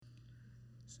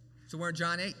So we're in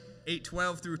John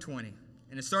 8:12 through 20.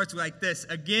 And it starts like this.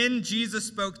 Again, Jesus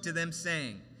spoke to them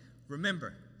saying,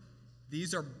 remember,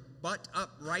 these are butt up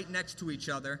right next to each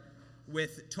other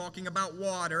with talking about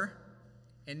water,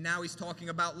 and now he's talking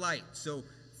about light. So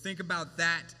think about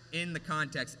that in the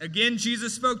context. Again,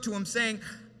 Jesus spoke to him saying,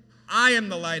 I am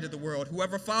the light of the world.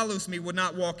 Whoever follows me will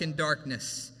not walk in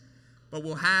darkness, but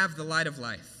will have the light of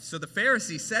life. So the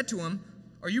Pharisees said to him,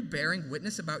 are you bearing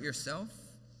witness about yourself?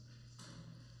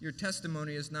 Your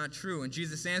testimony is not true. And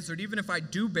Jesus answered, even if I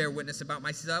do bear witness about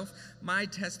myself, my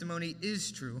testimony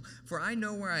is true. For I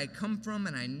know where I come from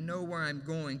and I know where I'm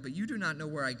going, but you do not know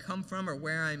where I come from or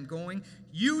where I'm going.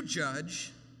 You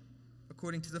judge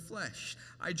according to the flesh.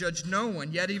 I judge no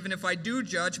one, yet even if I do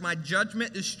judge, my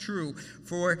judgment is true.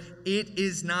 For it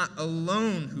is not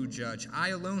alone who judge, I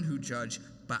alone who judge,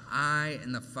 but I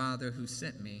and the Father who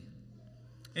sent me.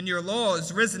 In your law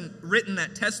is written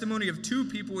that testimony of two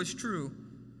people is true.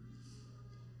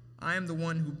 I am the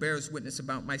one who bears witness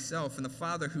about myself, and the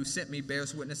Father who sent me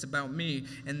bears witness about me.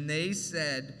 And they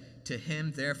said to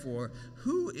him, therefore,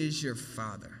 who is your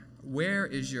Father? Where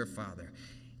is your Father?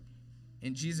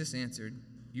 And Jesus answered,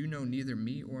 you know neither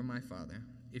me or my Father.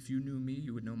 If you knew me,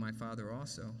 you would know my Father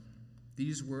also.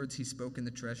 These words he spoke in the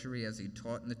treasury as he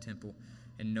taught in the temple,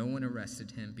 and no one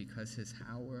arrested him because his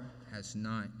hour has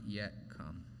not yet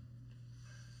come.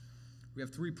 We have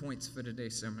 3 points for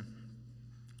today's sermon.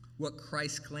 What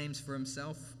Christ claims for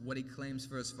himself, what he claims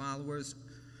for his followers,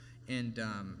 and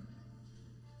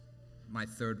my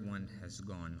third one has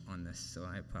gone on this, so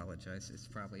I apologize. It's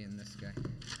probably in this guy.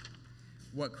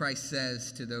 What Christ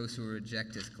says to those who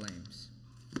reject his claims.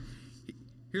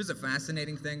 Here's a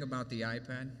fascinating thing about the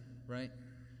iPad, right?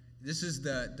 This is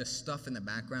the stuff in the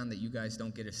background that you guys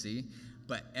don't get to see,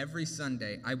 but every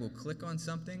Sunday I will click on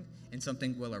something and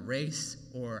something will erase,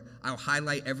 or I'll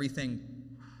highlight everything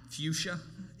fuchsia.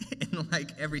 And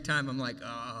like every time I'm like,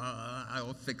 I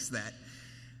will fix that.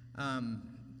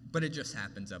 But it just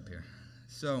happens up here.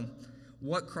 So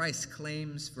what Christ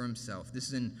claims for himself. This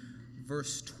is in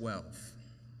verse 12.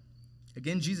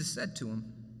 Again, Jesus said to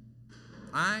him,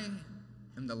 I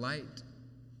am the light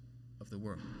of the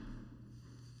world.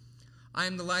 I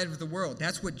am the light of the world.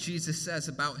 That's what Jesus says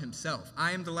about himself.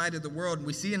 I am the light of the world. And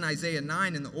we see in Isaiah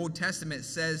 9 in the Old Testament, it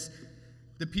says,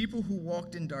 the people who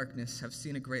walked in darkness have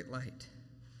seen a great light.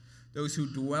 Those who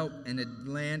dwelt in a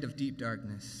land of deep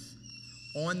darkness,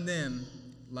 on them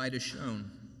light is shone.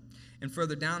 And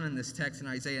further down in this text in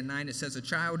Isaiah 9, it says, a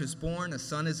child is born, a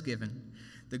son is given.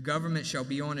 The government shall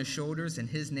be on his shoulders, and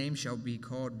his name shall be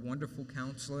called Wonderful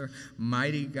Counselor,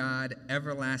 Mighty God,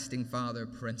 Everlasting Father,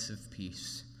 Prince of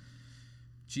Peace.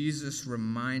 Jesus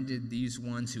reminded these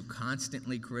ones who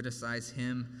constantly criticize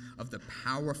him of the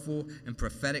powerful and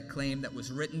prophetic claim that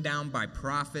was written down by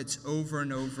prophets over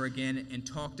and over again and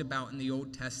talked about in the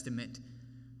Old Testament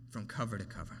from cover to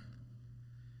cover.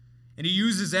 And he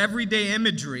uses everyday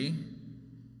imagery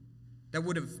that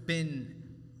would have been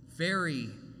very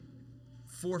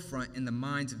forefront in the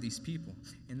minds of these people.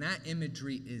 And that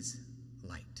imagery is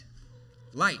light.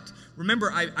 Light.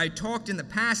 Remember, I talked in the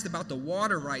past about the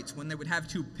water rites when they would have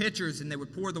two pitchers and they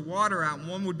would pour the water out, and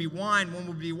one would be wine, one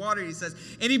would be water. He says,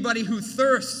 anybody who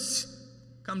thirsts,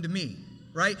 come to me,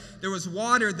 right? There was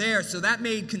water there, so that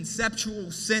made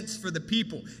conceptual sense for the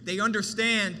people. They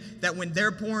understand that when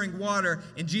they're pouring water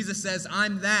and Jesus says,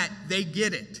 I'm that, they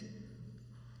get it.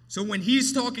 So when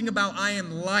he's talking about I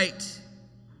am light,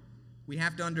 we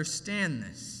have to understand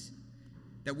this,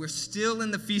 that we're still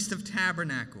in the Feast of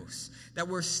Tabernacles, that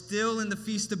we're still in the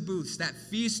Feast of Booths, that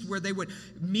feast where they would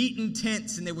meet in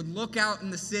tents and they would look out in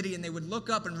the city and they would look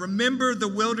up and remember the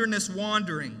wilderness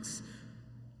wanderings.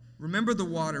 Remember the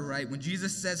water, right? When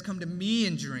Jesus says, come to me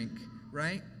and drink,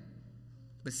 right?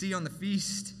 But see, on the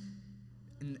feast,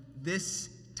 in this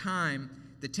time,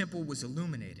 the temple was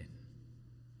illuminated.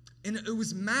 And it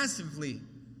was massively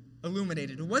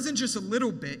illuminated. It wasn't just a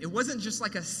little bit. It wasn't just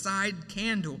like a side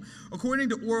candle. According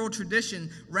to oral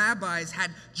tradition, rabbis had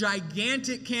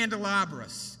gigantic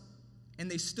candelabras,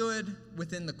 and they stood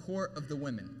within the court of the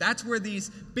women. That's where these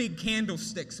big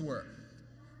candlesticks were.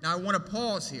 Now, I want to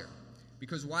pause here,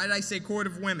 because why did I say court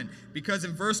of women? Because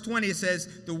in verse 20 it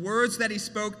says, the words that he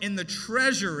spoke in the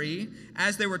treasury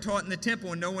as they were taught in the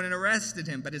temple, and no one arrested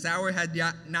him, but his hour had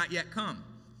not yet come.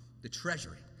 The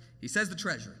treasury. He says the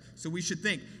treasury. So we should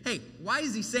think, hey, why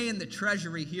is he saying the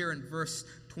treasury here in verse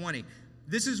 20?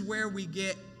 This is where we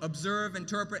get observe,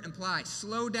 interpret, imply.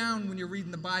 Slow down when you're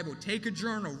reading the Bible. Take a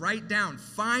journal, write down,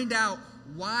 find out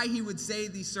why he would say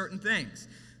these certain things.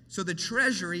 So the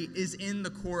treasury is in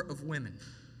the court of women.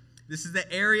 This is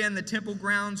the area in the temple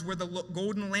grounds where the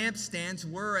golden lampstands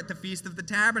were at the Feast of the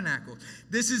Tabernacles.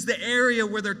 This is the area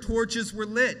where their torches were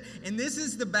lit. And this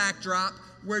is the backdrop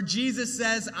where Jesus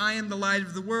says, I am the light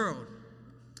of the world.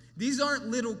 These aren't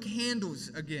little candles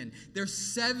again. They're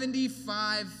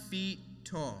 75 feet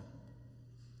tall.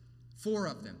 4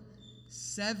 of them.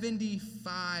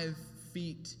 75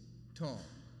 feet tall.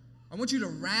 I want you to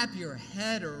wrap your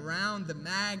head around the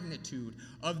magnitude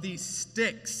of these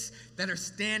sticks that are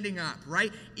standing up,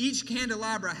 right? Each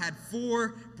candelabra had 4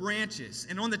 branches,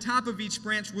 and on the top of each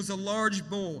branch was a large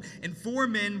bowl, and 4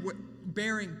 men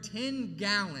bearing 10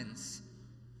 gallons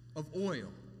of oil.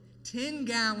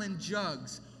 10-gallon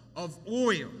jugs of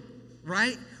oil,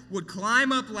 right? Would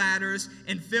climb up ladders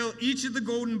and fill each of the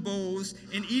golden bowls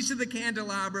and each of the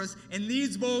candelabras, and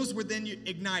these bowls were then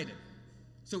ignited.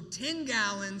 So 10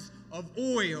 gallons of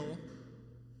oil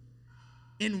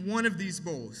in one of these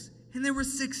bowls. And there were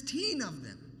 16 of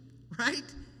them, right?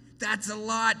 That's a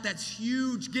lot. That's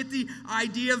huge. Get the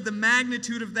idea of the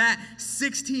magnitude of that.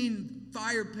 16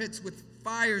 fire pits with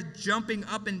fire jumping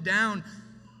up and down.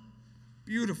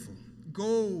 Beautiful.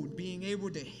 Gold being able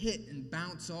to hit and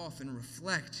bounce off and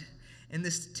reflect. And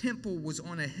this temple was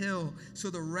on a hill, so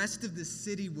the rest of the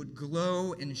city would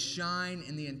glow and shine,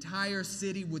 and the entire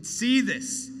city would see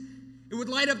this. It would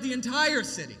light up the entire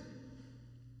city.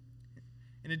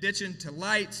 In addition to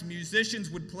lights, musicians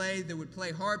would play. They would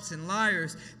play harps and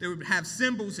lyres. They would have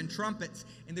cymbals and trumpets,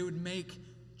 and they would make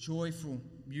joyful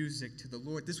music to the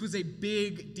Lord. This was a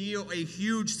big deal, a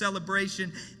huge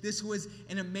celebration. This was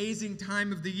an amazing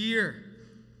time of the year.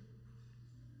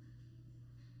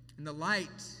 And the light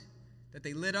that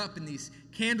they lit up in these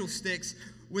candlesticks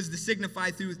was to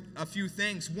signify through a few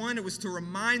things. One, it was to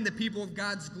remind the people of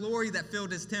God's glory that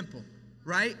filled his temple,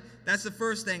 right? That's the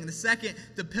first thing. The second,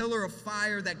 the pillar of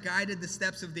fire that guided the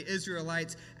steps of the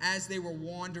Israelites as they were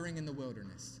wandering in the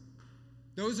wilderness.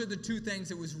 Those are the 2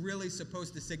 things it was really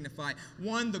supposed to signify.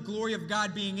 1, the glory of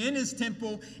God being in his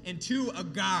temple, and 2, a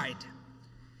guide.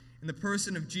 In the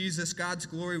person of Jesus, God's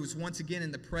glory was once again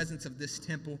in the presence of this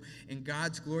temple, and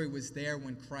God's glory was there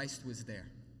when Christ was there.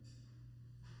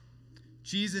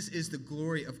 Jesus is the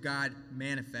glory of God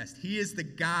manifest. He is the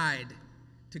guide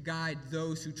to guide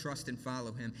those who trust and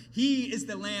follow him. He is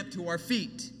the lamp to our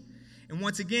feet. And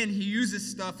once again, he uses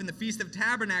stuff in the Feast of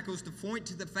Tabernacles to point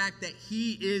to the fact that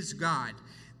he is God,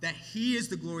 that he is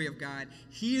the glory of God.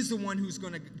 He is the one who's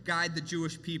going to guide the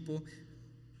Jewish people.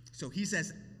 So he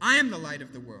says, I am the light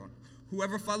of the world.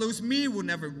 Whoever follows me will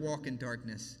never walk in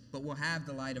darkness, but will have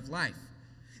the light of life.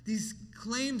 These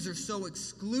claims are so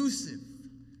exclusive.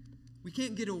 We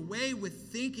can't get away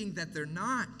with thinking that they're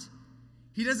not.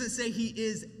 He doesn't say he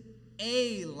is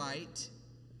a light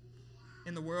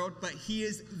in the world, but he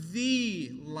is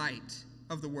the light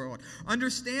of the world.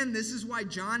 Understand, this is why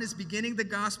John is beginning the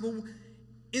gospel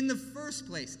in the first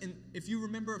place. And if you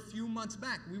remember a few months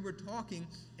back, we were talking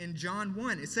in John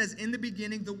 1. It says, in the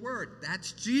beginning, the Word.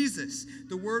 That's Jesus.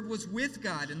 The Word was with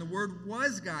God, and the Word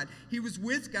was God. He was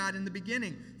with God in the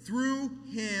beginning. Through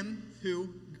him,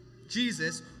 who?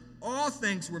 Jesus, all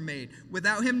things were made.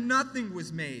 Without him, nothing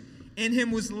was made. In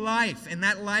him was life, and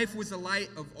that life was the light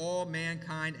of all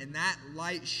mankind, and that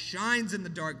light shines in the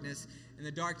darkness, and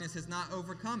the darkness has not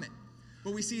overcome it.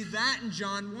 But we see that in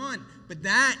John 1. But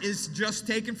that is just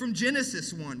taken from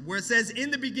Genesis 1, where it says,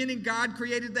 in the beginning God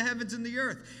created the heavens and the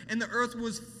earth. And the earth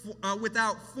was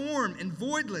without form and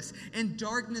voidless, and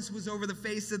darkness was over the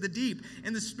face of the deep.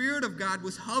 And the Spirit of God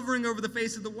was hovering over the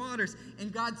face of the waters.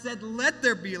 And God said, let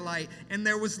there be light. And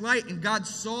there was light. And God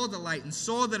saw the light and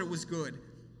saw that it was good.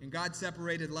 And God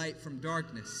separated light from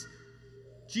darkness.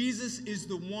 Jesus is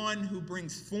the one who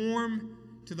brings form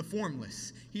to the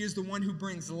formless. He is the one who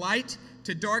brings light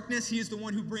to darkness. He is the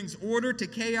one who brings order to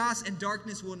chaos, and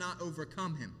darkness will not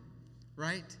overcome him.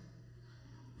 Right?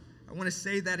 I want to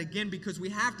say that again because we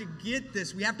have to get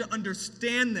this. We have to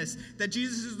understand this, that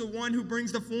Jesus is the one who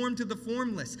brings the form to the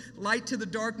formless, light to the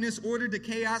darkness, order to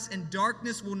chaos, and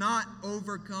darkness will not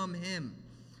overcome him.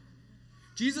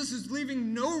 Jesus is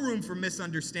leaving no room for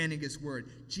misunderstanding his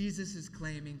word. Jesus is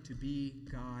claiming to be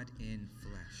God in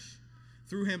flesh.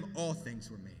 Through him, all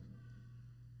things were made.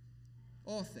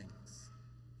 All things.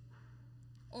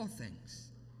 All things.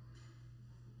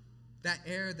 That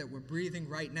air that we're breathing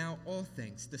right now, all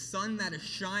things. The sun that is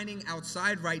shining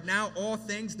outside right now, all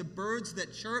things. The birds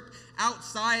that chirp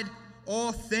outside,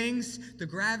 all things. The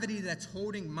gravity that's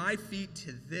holding my feet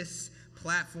to this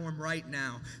platform right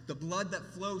now. The blood that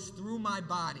flows through my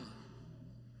body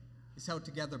is held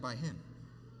together by him.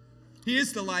 He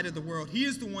is the light of the world. He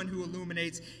is the one who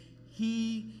illuminates.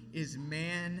 He is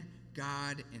man,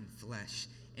 God in flesh.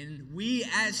 And we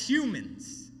as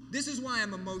humans This is why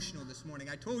I'm emotional this morning.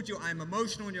 I told you I'm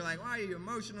emotional, and you're like, why are you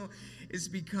emotional? It's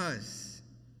because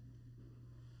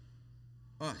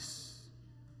us,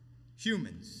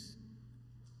 humans,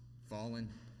 fallen,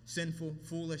 sinful,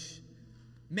 foolish,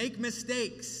 make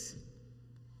mistakes,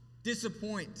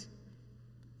 disappoint.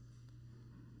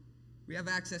 We have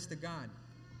access to God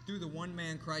through the one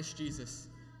man, Christ Jesus,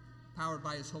 powered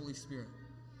by his Holy Spirit.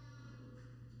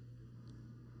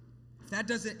 If that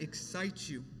doesn't excite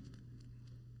you,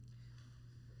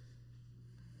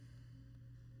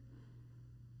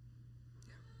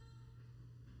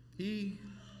 he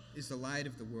is the light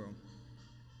of the world.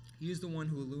 He is the one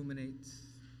who illuminates.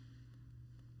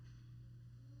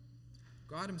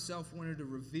 God himself wanted to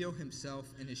reveal himself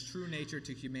and his true nature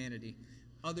to humanity.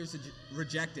 Others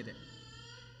rejected it.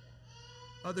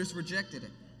 Others rejected it.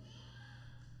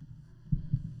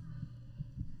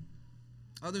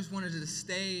 Others wanted to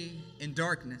stay in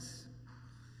darkness.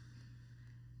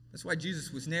 That's why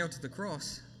Jesus was nailed to the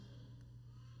cross.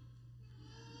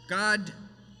 God,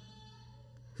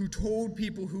 who told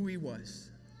people who he was,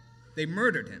 they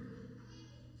murdered him.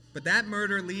 But that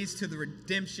murder leads to the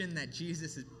redemption that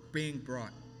Jesus is being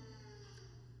brought.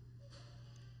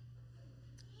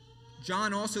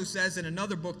 John also says in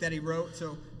another book that he wrote,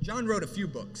 so John wrote a few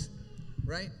books,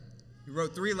 right? He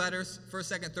wrote 3 letters,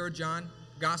 1st, 2nd, 3rd John,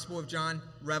 Gospel of John,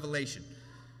 Revelation.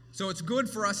 So it's good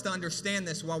for us to understand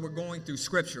this while we're going through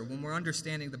Scripture, when we're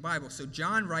understanding the Bible. So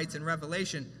John writes in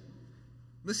Revelation,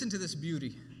 listen to this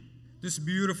beauty, this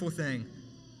beautiful thing.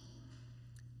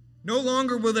 No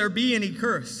longer will there be any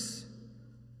curse.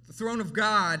 The throne of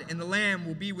God and the Lamb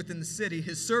will be within the city.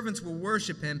 His servants will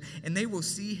worship him, and they will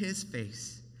see his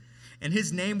face. And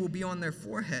his name will be on their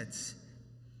foreheads.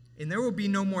 And there will be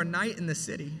no more night in the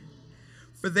city.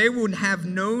 For they will have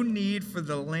no need for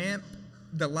the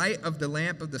light of the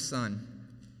lamp of the sun.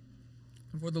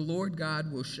 For the Lord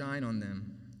God will shine on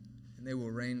them, and they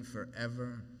will reign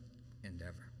forever and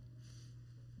ever.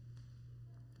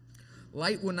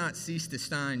 Light will not cease to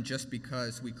shine just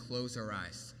because we close our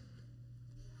eyes.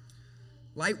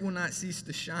 Light will not cease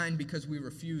to shine because we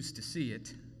refuse to see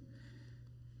it.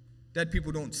 Dead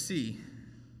people don't see.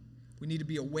 We need to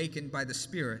be awakened by the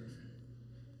Spirit.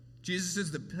 Jesus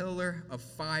is the pillar of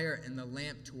fire and the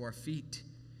lamp to our feet.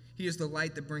 He is the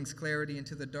light that brings clarity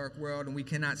into the dark world, and we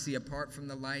cannot see apart from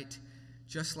the light,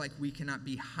 just like we cannot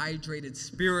be hydrated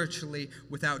spiritually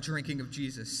without drinking of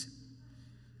Jesus.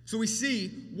 So we see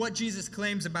what Jesus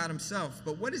claims about himself,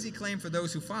 but what does he claim for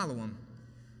those who follow him?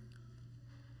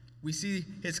 We see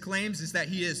his claims is that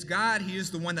he is God. He is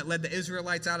the one that led the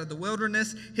Israelites out of the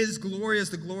wilderness. His glory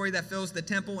is the glory that fills the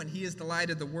temple, and he is the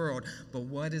light of the world. But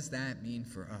what does that mean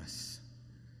for us?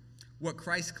 What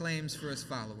Christ claims for his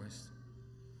followers.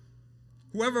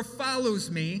 Whoever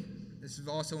follows me, this is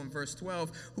also in verse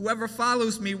 12, whoever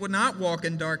follows me will not walk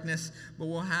in darkness, but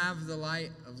will have the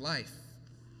light of life.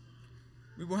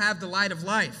 We will have the light of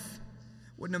life.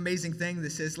 What an amazing thing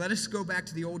this is. Let us go back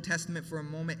to the Old Testament for a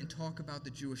moment and talk about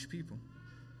the Jewish people.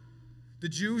 The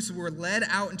Jews were led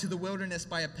out into the wilderness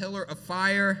by a pillar of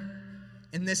fire,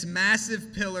 and this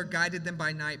massive pillar guided them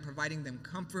by night, providing them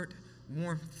comfort,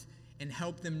 warmth, and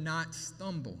helped them not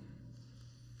stumble.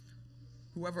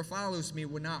 Whoever follows me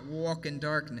will not walk in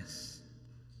darkness.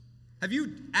 Have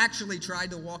you actually tried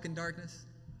to walk in darkness?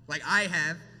 Like I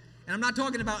have. And I'm not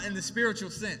talking about in the spiritual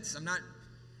sense. I'm not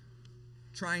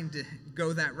trying to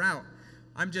go that route.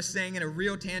 I'm just saying in a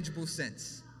real tangible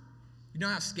sense. You know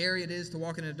how scary it is to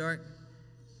walk in the dark?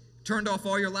 Turned off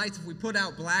all your lights. If we put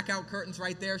out blackout curtains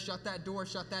right there, shut that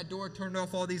door, turned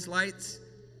off all these lights.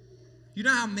 You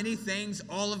know how many things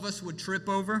all of us would trip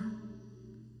over?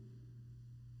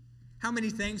 How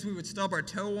many things we would stub our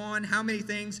toe on? How many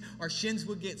things our shins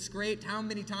would get scraped? How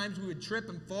many times we would trip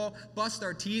and fall, bust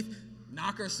our teeth,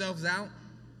 knock ourselves out?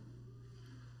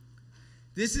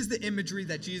 This is the imagery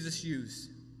that Jesus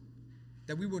used,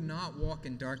 that we will not walk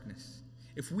in darkness.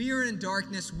 If we are in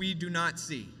darkness, we do not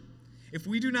see. If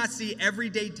we do not see,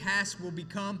 everyday tasks will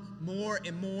become more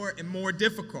and more and more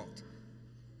difficult.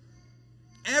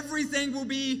 Everything will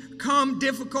become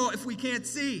difficult if we can't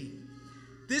see.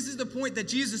 This is the point that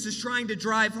Jesus is trying to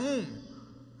drive home.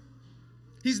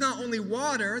 He's not only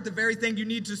water, the very thing you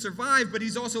need to survive, but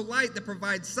he's also light that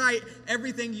provides sight,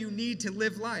 everything you need to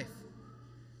live life.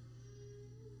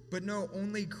 But no,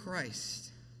 only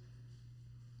Christ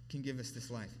can give us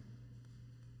this life.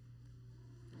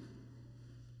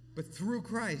 But through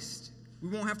Christ, we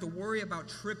won't have to worry about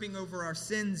tripping over our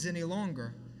sins any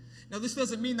longer. Now, this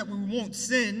doesn't mean that we won't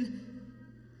sin,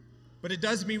 but it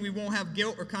does mean we won't have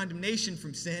guilt or condemnation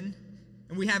from sin,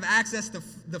 and we have access to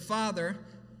the Father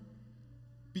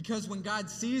Because when God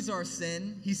sees our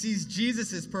sin, he sees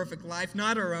Jesus' perfect life,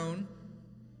 not our own.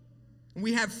 And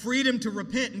we have freedom to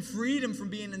repent and freedom from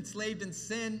being enslaved in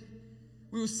sin.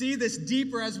 We will see this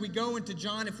deeper as we go into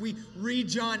John if we read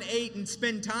John 8 and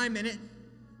spend time in it.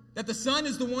 That the Son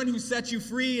is the one who sets you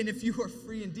free, and if you are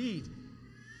free indeed.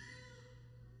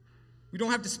 We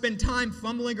don't have to spend time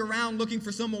fumbling around looking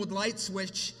for some old light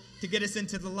switch to get us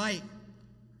into the light.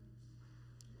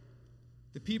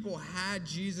 The people had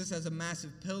Jesus as a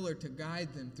massive pillar to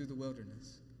guide them through the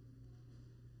wilderness.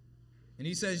 And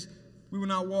he says, we will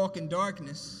not walk in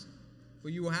darkness,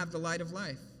 but you will have the light of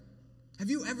life. Have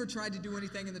you ever tried to do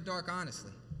anything in the dark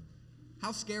honestly?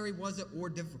 How scary was it or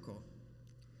difficult?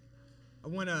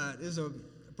 This is a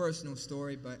personal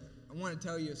story, but I want to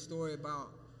tell you a story about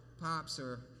Pops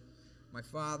or my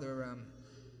father.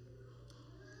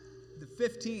 The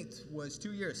 15th was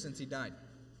 2 years since he died.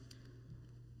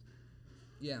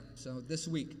 Yeah, so this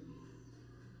week.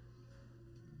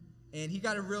 And he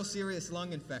got a real serious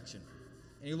lung infection.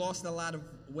 And he lost a lot of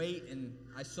weight, and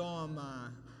I saw him,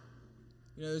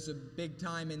 there's a big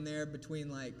time in there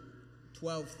between like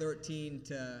 12, 13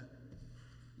 to,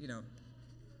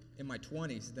 in my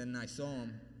 20s. Then I saw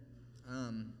him.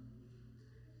 And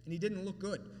he didn't look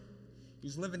good. He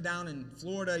was living down in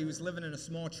Florida. He was living in a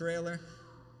small trailer.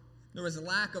 There was a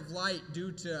lack of light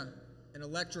due to an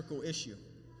electrical issue.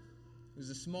 It was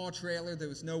a small trailer. There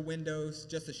was no windows,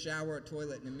 just a shower, a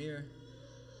toilet, and a mirror.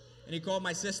 And he called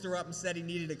my sister up and said he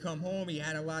needed to come home. He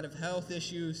had a lot of health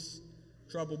issues,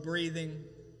 trouble breathing,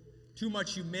 too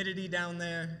much humidity down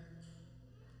there.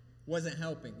 Wasn't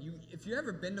helping. If you've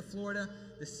ever been to Florida,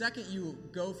 the second you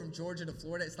go from Georgia to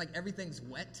Florida, it's like everything's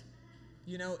wet.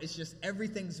 It's just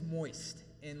everything's moist.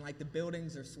 And like the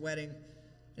buildings are sweating.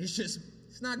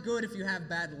 It's not good if you have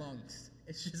bad lungs.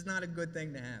 It's just not a good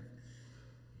thing to have.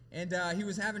 And he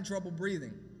was having trouble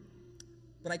breathing.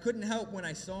 But I couldn't help when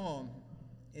I saw him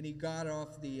and he got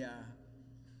off the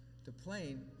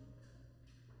plane.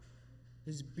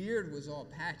 His beard was all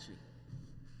patchy.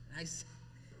 And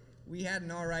we had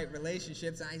an all right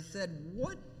relationship. So I said,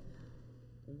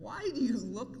 why do you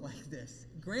look like this?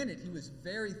 Granted, he was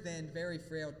very thin, very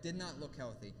frail, did not look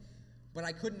healthy. But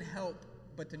I couldn't help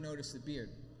but to notice the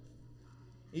beard.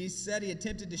 He said he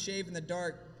attempted to shave in the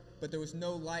dark, but there was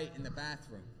no light in the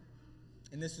bathroom.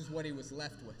 And this is what he was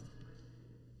left with.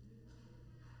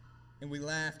 And we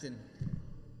laughed, and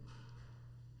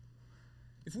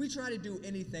if we try to do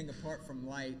anything apart from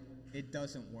light, it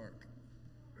doesn't work.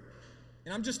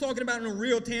 And I'm just talking about in a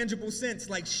real tangible sense,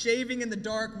 like shaving in the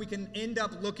dark, we can end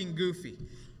up looking goofy.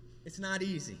 It's not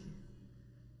easy.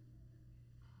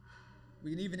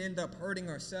 We can even end up hurting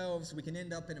ourselves. We can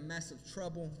end up in a mess of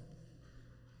trouble.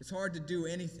 It's hard to do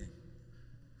anything.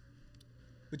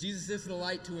 But Jesus is the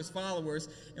light to his followers,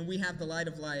 and we have the light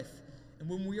of life. And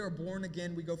when we are born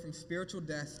again, we go from spiritual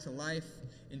death to life,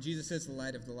 and Jesus is the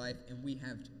light of the life, and we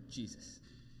have Jesus.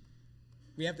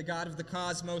 We have the God of the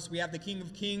cosmos, we have the King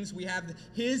of Kings, we have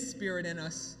his Spirit in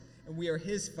us, and we are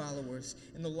his followers.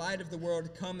 And the light of the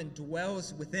world comes and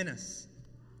dwells within us.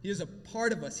 He is a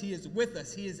part of us, he is with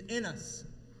us, he is in us.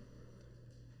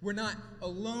 We're not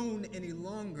alone any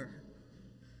longer.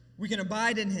 We can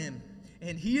abide in him,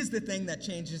 and he is the thing that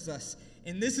changes us.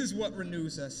 And this is what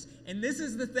renews us. And this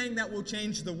is the thing that will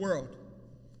change the world.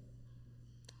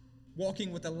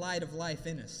 Walking with the light of life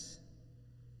in us.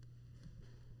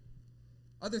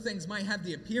 Other things might have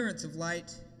the appearance of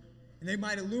light, and they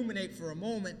might illuminate for a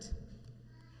moment,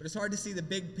 but it's hard to see the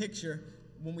big picture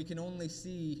when we can only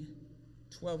see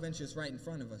 12 inches right in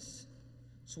front of us.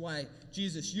 That's why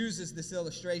Jesus uses this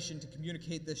illustration to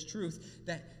communicate this truth,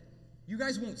 that you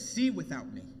guys won't see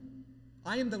without me.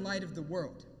 I am the light of the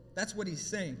world. That's what he's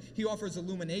saying. He offers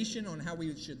illumination on how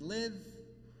we should live,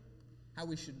 how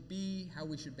we should be, how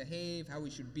we should behave, how we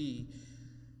should be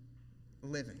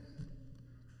living.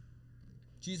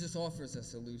 Jesus offers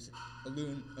us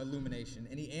illumination,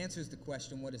 and he answers the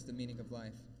question, what is the meaning of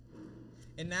life?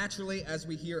 And naturally, as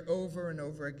we hear over and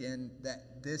over again,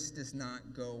 that this does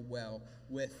not go well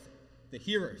with the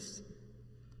hearers.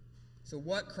 So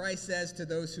what Christ says to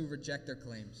those who reject their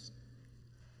claims.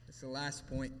 It's the last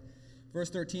point. Verse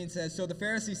 13 says, so the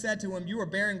Pharisee said to him, you are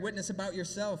bearing witness about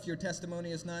yourself. Your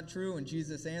testimony is not true. And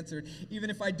Jesus answered, even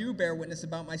if I do bear witness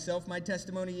about myself, my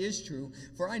testimony is true.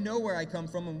 For I know where I come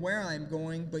from and where I am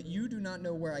going, but you do not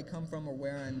know where I come from or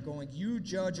where I am going. You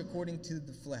judge according to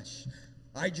the flesh.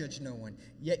 I judge no one.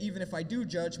 Yet even if I do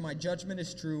judge, my judgment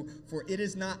is true. For it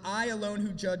is not I alone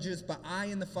who judges, but I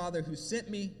and the Father who sent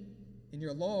me. In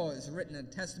your law is written a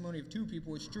testimony of two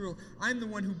people is true. I'm the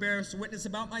one who bears witness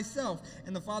about myself,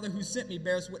 and the Father who sent me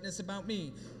bears witness about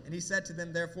me. And he said to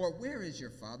them, therefore, where is your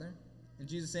Father? And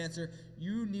Jesus answered,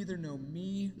 you neither know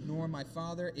me nor my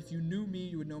Father. If you knew me,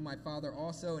 you would know my Father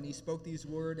also. And he spoke these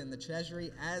words in the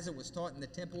treasury as it was taught in the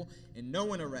temple, and no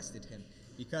one arrested him,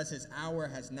 because his hour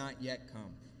has not yet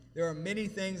come. There are many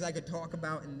things I could talk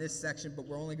about in this section, but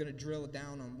we're only going to drill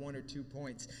down on 1 or 2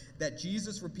 points. That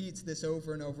Jesus repeats this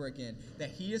over and over again, that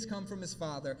he has come from his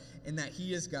Father and that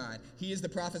he is God. He is the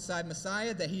prophesied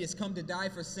Messiah, that he has come to die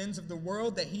for sins of the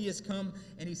world, that he has come,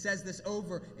 and he says this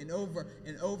over and over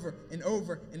and over and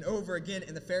over and over again,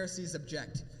 and the Pharisees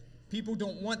object. People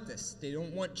don't want this. They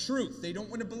don't want truth. They don't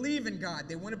want to believe in God.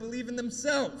 They want to believe in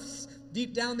themselves.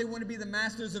 Deep down, they want to be the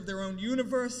masters of their own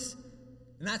universe.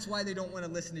 And that's why they don't want to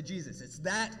listen to Jesus. It's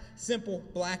that simple,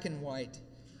 black and white.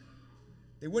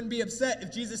 They wouldn't be upset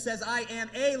if Jesus says, I am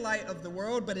a light of the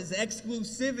world, but his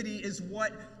exclusivity is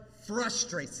what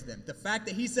frustrates them. The fact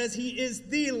that he says he is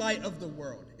the light of the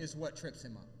world is what trips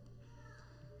him up.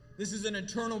 This is an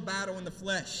eternal battle in the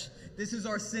flesh. This is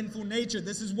our sinful nature.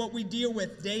 This is what we deal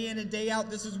with day in and day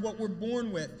out. This is what we're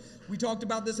born with. We talked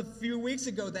about this a few weeks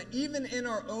ago, that even in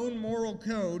our own moral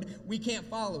code, we can't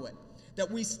follow it. That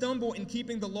we stumble in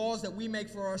keeping the laws that we make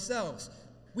for ourselves.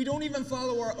 We don't even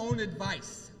follow our own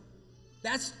advice.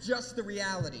 That's just the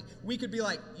reality. We could be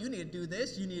like, you need to do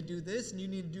this, you need to do this, and you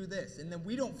need to do this. And then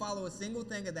we don't follow a single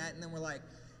thing of that, and then we're like,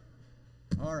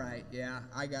 all right, yeah,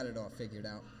 I got it all figured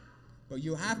out. But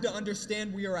you have to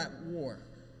understand we are at war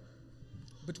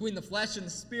between the flesh and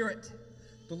the spirit.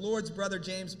 The Lord's brother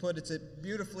James put it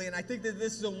beautifully, and I think that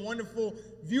this is a wonderful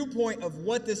viewpoint of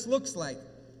what this looks like.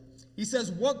 He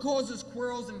says, what causes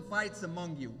quarrels and fights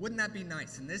among you? Wouldn't that be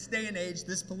nice? In this day and age,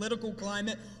 this political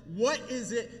climate, what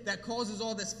is it that causes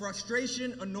all this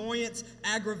frustration, annoyance,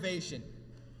 aggravation?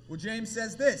 Well, James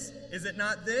says this, is it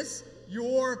not this?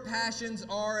 Your passions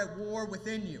are at war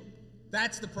within you.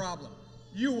 That's the problem.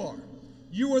 You are.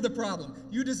 You are the problem.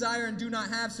 You desire and do not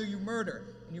have, so you murder.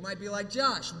 And you might be like,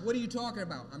 Josh, what are you talking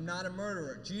about? I'm not a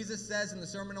murderer. Jesus says in the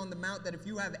Sermon on the Mount that if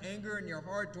you have anger in your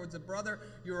heart towards a brother,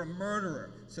 you're a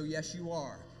murderer. So yes, you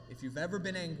are. If you've ever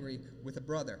been angry with a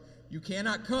brother. You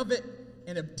cannot covet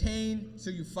and obtain, so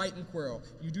you fight and quarrel.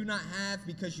 You do not have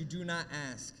because you do not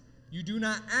ask. You do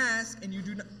not ask, and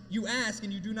you ask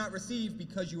and you do not receive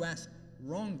because you ask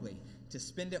wrongly to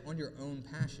spend it on your own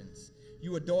passions.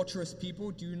 You adulterous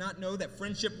people, do you not know that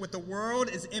friendship with the world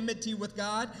is enmity with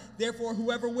God? Therefore,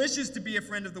 whoever wishes to be a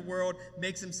friend of the world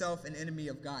makes himself an enemy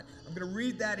of God. I'm going to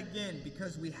read that again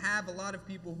because we have a lot of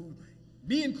people who,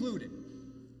 me included,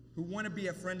 who want to be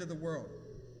a friend of the world.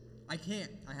 I can't.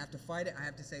 I have to fight it. I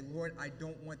have to say, Lord, I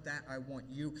don't want that. I want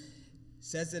you.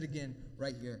 Says it again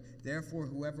right here. Therefore,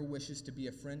 whoever wishes to be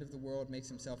a friend of the world makes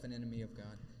himself an enemy of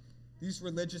God. These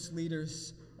religious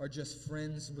leaders are just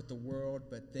friends with the world,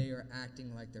 but they are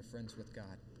acting like they're friends with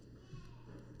God.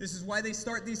 This is why they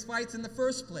start these fights in the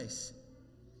first place.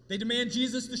 They demand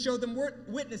Jesus to show them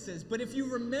witnesses. But if you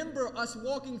remember us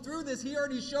walking through this, he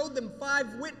already showed them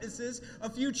 5 witnesses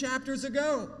a few chapters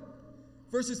ago.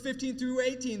 Verses 15 through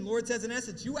 18, Lord says in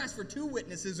essence, you ask for 2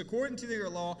 witnesses according to your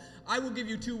law. I will give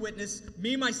you 2 witnesses,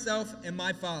 me, myself, and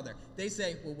my Father. They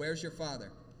say, well, where's your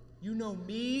Father? You know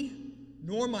me,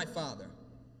 nor my Father.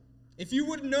 If you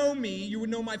would know me, you would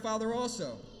know my Father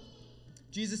also.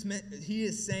 He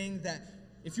is saying that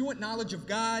if you want knowledge of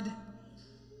God,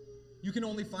 you can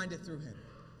only find it through him.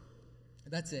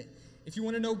 That's it. If you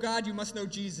want to know God, you must know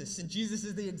Jesus. And Jesus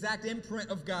is the exact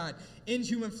imprint of God in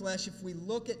human flesh. If we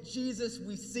look at Jesus,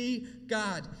 we see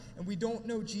God. And we don't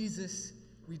know Jesus,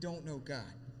 we don't know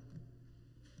God.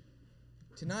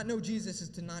 To not know Jesus is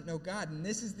to not know God. And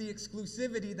this is the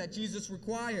exclusivity that Jesus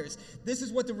requires. This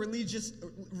is what the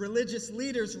religious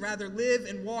leaders rather live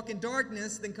and walk in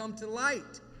darkness than come to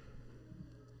light.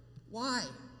 Why?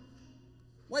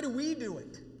 Why do we do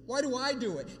it? Why do I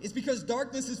do it? It's because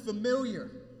darkness is familiar.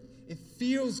 It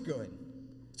feels good.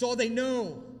 It's all they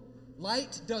know.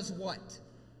 Light does what?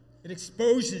 It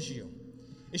exposes you.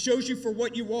 It shows you for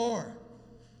what you are.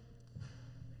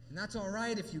 And that's all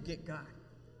right if you get God.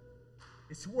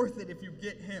 It's worth it if you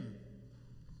get him.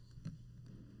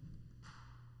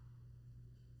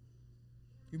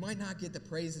 You might not get the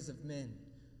praises of men,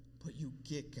 but you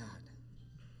get God.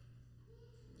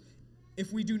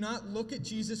 If we do not look at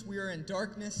Jesus, we are in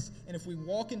darkness, and if we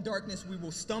walk in darkness, we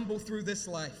will stumble through this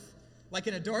life. Like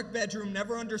in a dark bedroom,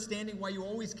 never understanding why you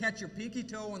always catch your pinky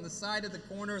toe on the side of the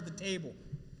corner of the table.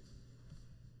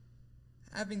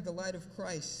 Having the light of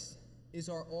Christ is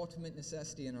our ultimate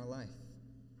necessity in our life.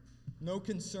 No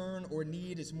concern or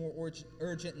need is more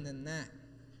urgent than that.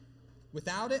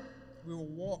 Without it, we will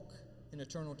walk in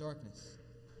eternal darkness.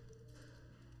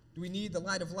 Do we need the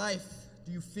light of life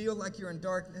Do you feel like you're in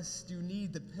darkness? Do you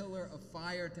need the pillar of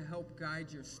fire to help guide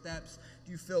your steps?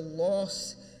 Do you feel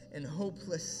lost and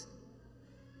hopeless?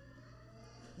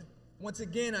 Once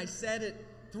again, I said it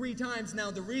 3 times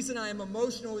now. The reason I am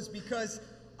emotional is because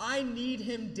I need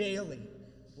him daily,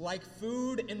 like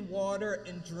food and water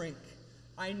and drink.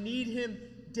 I need him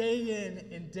day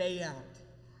in and day out.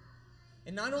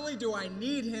 And not only do I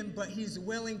need him, but he's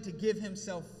willing to give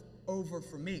himself over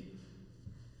for me.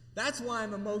 That's why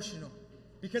I'm emotional,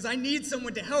 because I need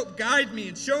someone to help guide me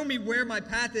and show me where my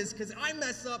path is, because I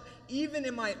mess up even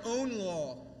in my own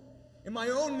law, in my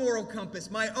own moral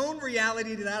compass, my own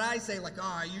reality that I say, like,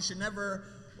 you should never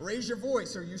raise your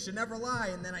voice, or you should never lie.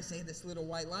 And then I say this little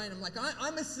white lie, and I'm like,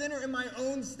 I'm a sinner in my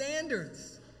own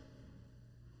standards.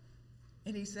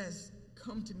 And he says,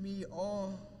 come to me,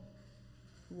 all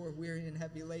who are weary and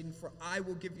heavy laden, for I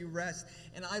will give you rest.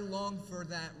 And I long for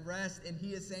that rest. And he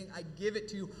is saying, I give it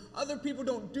to you. Other people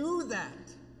don't do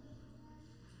that.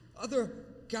 Other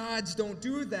gods don't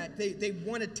do that. They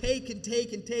want to take and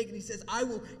take and take. And he says, I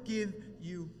will give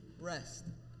you rest.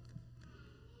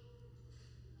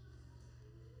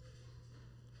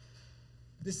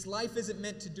 This life isn't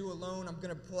meant to do alone. I'm going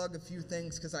to plug a few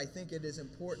things because I think it is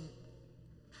important.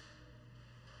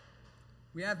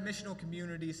 We have missional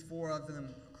communities, 4 of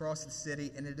them across the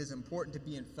city, and it is important to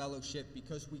be in fellowship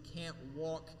because we can't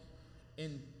walk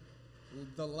in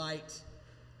the light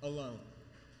alone.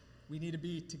 We need to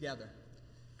be together.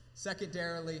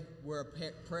 Secondarily, we're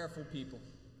a prayerful people.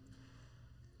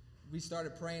 We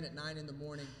started praying at 9 in the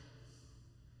morning.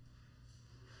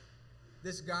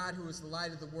 This God who is the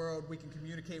light of the world we can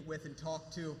communicate with and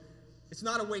talk to, it's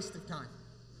not a waste of time.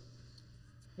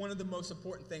 One of the most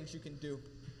important things you can do.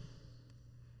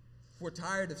 If we're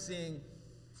tired of seeing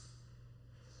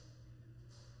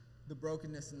the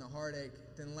brokenness and the heartache,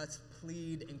 then let's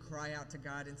plead and cry out to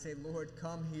God and say, Lord,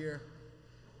 come here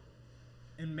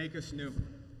and make us new.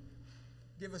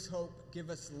 Give us hope, give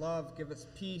us love, give us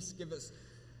peace, give us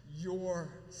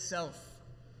yourself.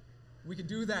 We can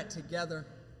do that together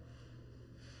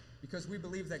because we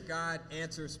believe that God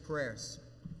answers prayers.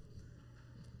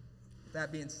 With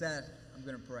that being said, I'm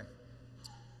going to pray.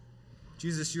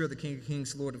 Jesus, you are the King of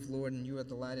Kings, Lord of Lords, and you are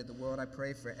the light of the world. I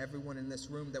pray for everyone in this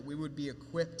room that we would be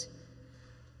equipped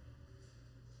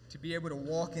to be able to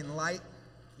walk in light,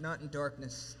 not in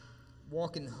darkness,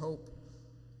 walk in hope.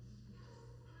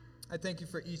 I thank you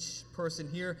for each person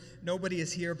here. Nobody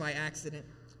is here by accident.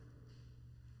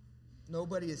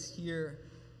 Nobody is here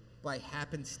by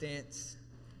happenstance.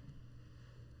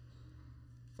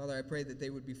 Father, I pray that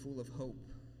they would be full of hope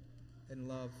and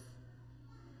love.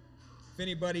 If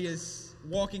anybody is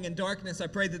walking in darkness, I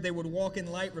pray that they would walk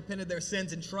in light, repent of their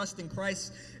sins, and trust in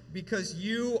Christ, because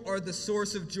you are the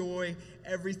source of joy.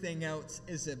 Everything else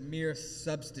is a mere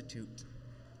substitute.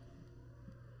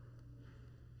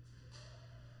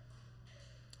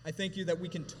 I thank you that we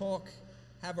can talk,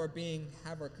 have our being,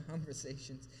 have our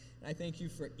conversations. And I thank you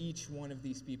for each one of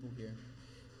these people here.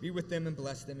 Be with them and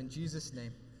bless them. In Jesus'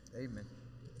 name, amen.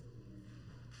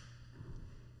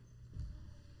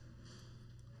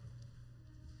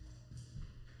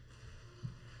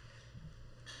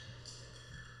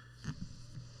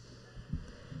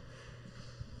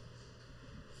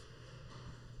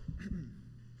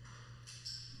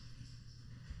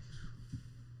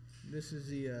 This is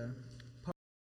the